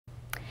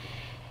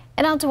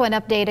And on to an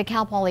update, a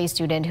Cal Poly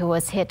student who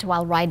was hit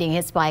while riding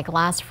his bike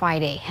last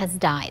Friday has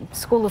died.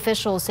 School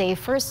officials say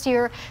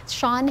first-year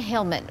Sean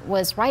Hillman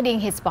was riding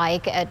his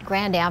bike at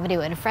Grand Avenue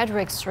and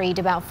Frederick Street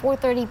about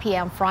 4:30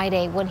 p.m.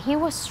 Friday when he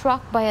was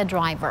struck by a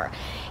driver.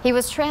 He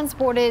was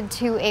transported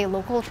to a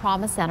local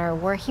trauma center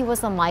where he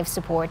was on life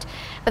support.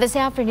 But this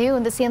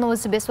afternoon, the San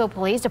Luis Obispo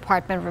Police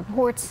Department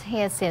reports he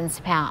has since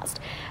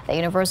passed. The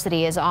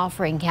university is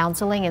offering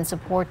counseling and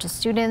support to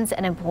students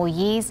and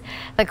employees.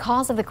 The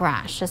cause of the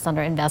crash is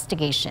under investigation.